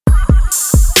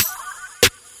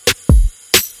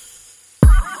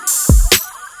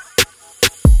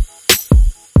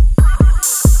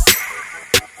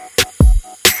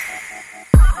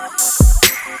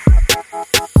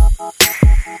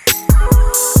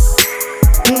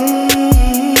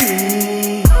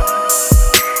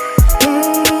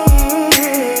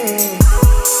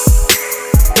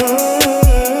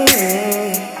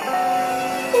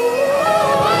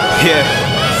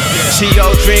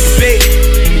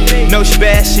know she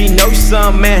bad, she know she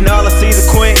something, man. All I see is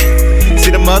a queen. See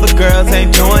them other girls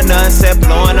ain't doing nothing except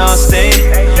blowing on steam.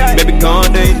 Baby, go and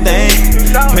do your thing.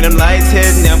 When them lights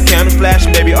hitting, them cameras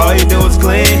flashing, baby, all you do is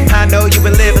gleam. I know you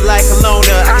been living like a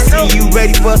loner. I can see you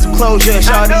ready for some closure.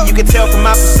 Shawty, you can tell from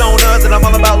my personas that I'm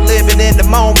all about living in the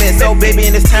moment. So baby,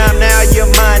 in this time now, you're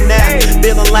mine now.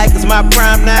 Feeling like it's my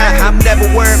prime now. I'm never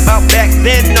worried about back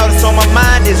then. No, that's on my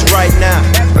mind is right now.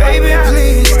 Baby,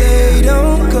 please stay,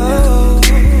 don't go.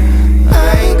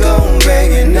 I ain't gon'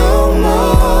 beg you no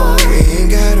more. We ain't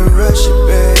gotta rush it,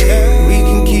 babe. We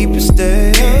can keep it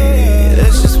steady.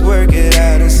 Let's just work it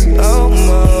out in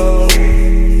slow-mo.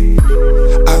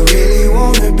 I really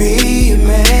wanna be your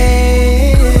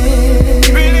man.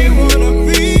 Really wanna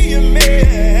be your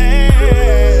man.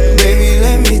 Baby,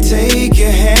 let me take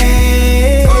your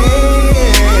hand.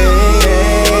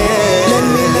 Let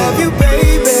me love you,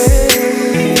 baby.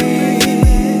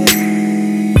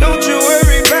 Don't you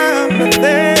worry about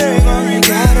nothing. All you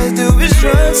gotta do is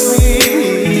trust me.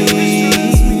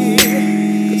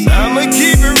 I'ma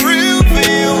keep it real for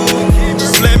you.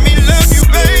 Just let me love you,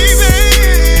 baby.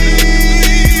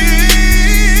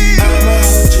 I'ma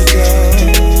hold you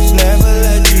close, never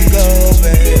let you go,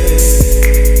 baby.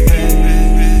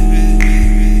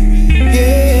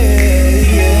 Yeah.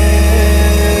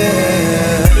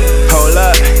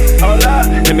 Hold up,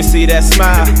 let me see that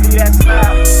smile.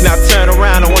 Now turn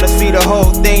around, I wanna see the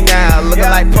whole thing now. Looking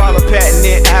like Paula Patton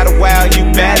in Out of Wild. You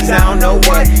bad as I don't know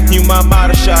what. You my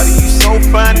model, shawty. You so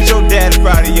fine that your dad's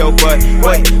proud of your butt.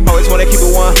 Wait, always wanna keep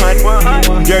it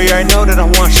 100. Girl, you already know that I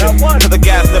want you. Other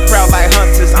guys in the proud like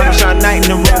hunters. I'm just trying night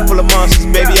in a room full of monsters.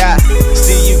 Baby, I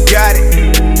see you got it.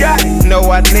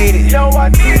 Know I need it.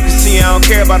 You see, I don't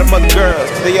care about them other girls.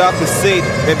 They all conceited,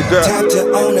 baby girl. Tapped her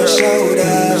on her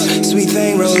shoulder, sweet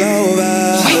thing roll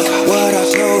over. What I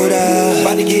told her,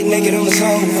 about to get naked on the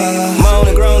sofa. Moan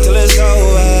and groan till it's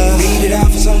over. Beat it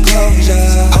out for some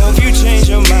closure. Hope you change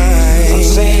your mind. I'm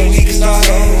saying we can start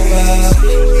over.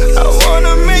 I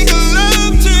wanna make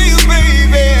love to you,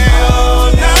 baby,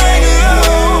 all night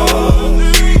long.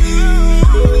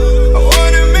 I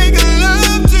wanna make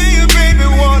love to you, baby.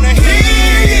 Wanna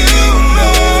hear you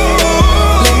more.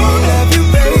 Let me love you,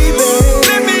 baby.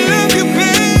 Let me love you,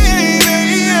 baby.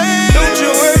 Don't you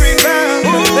worry about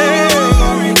nothing.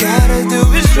 All you gotta do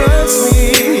is trust me.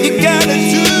 You gotta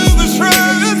do is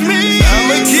trust me.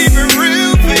 I'ma keep it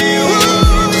real for you.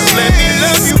 Just let me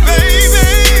love you, baby.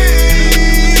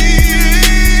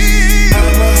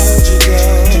 I'ma hold you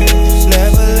close,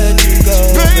 never let you go,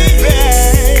 baby.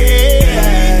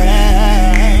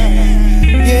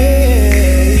 Yeah,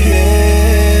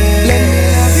 yeah. Let me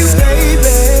love you,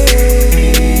 baby.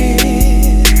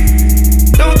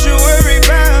 Don't you worry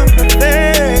about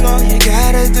nothing. All you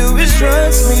gotta do is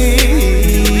trust me.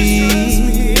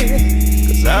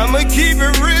 'Cause I'ma keep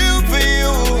it real for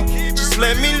you. Just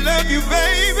let me love you,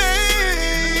 baby.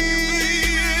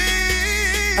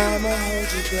 I'ma hold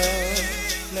you close,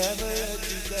 never let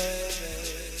you go, baby.